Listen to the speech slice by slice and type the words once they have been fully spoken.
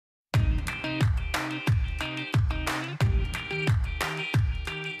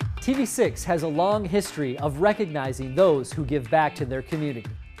TV6 has a long history of recognizing those who give back to their community.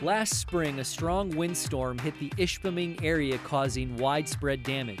 Last spring, a strong windstorm hit the Ishpeming area, causing widespread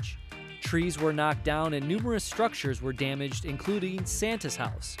damage. Trees were knocked down and numerous structures were damaged, including Santa's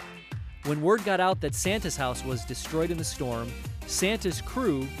house. When word got out that Santa's house was destroyed in the storm, Santa's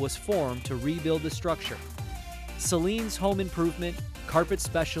crew was formed to rebuild the structure. Celine's Home Improvement, Carpet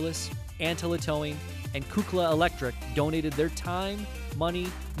Specialists, Antilla Towing, and Kukla Electric donated their time, money,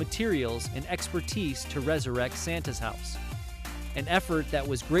 materials, and expertise to resurrect Santa's house, an effort that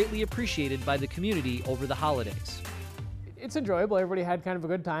was greatly appreciated by the community over the holidays. It's enjoyable. Everybody had kind of a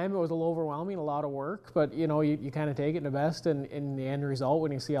good time. It was a little overwhelming, a lot of work, but you know, you kind of take it in the best, and in the end result,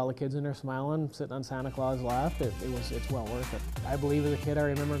 when you see all the kids in there smiling, sitting on Santa Claus' lap, it's well worth it. I believe as a kid, I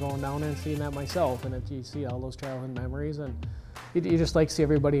remember going down and seeing that myself, and you see all those childhood memories, and you just like to see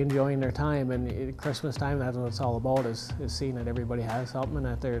everybody enjoying their time, and at Christmas time, that's what it's all about, is seeing that everybody has something, and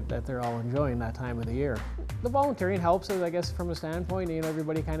that they're all enjoying that time of the year. The volunteering helps us, I guess, from a standpoint, you know,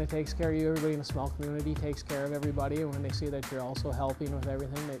 everybody kind of takes care of you, everybody in a small community takes care of everybody, and when they see that you're also helping with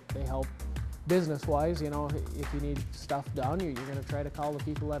everything, they help business-wise. You know, if you need stuff done, you're going to try to call the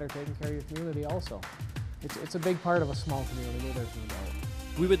people that are taking care of your community also. It's a big part of a small community, there's no doubt.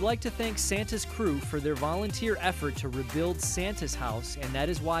 We would like to thank Santa's crew for their volunteer effort to rebuild Santa's house, and that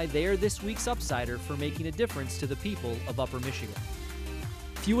is why they are this week's Upsider for making a difference to the people of Upper Michigan.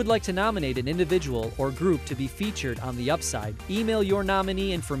 If you would like to nominate an individual or group to be featured on The Upside, email your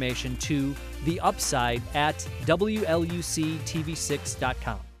nominee information to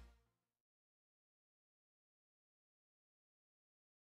theupside@wluctv6.com.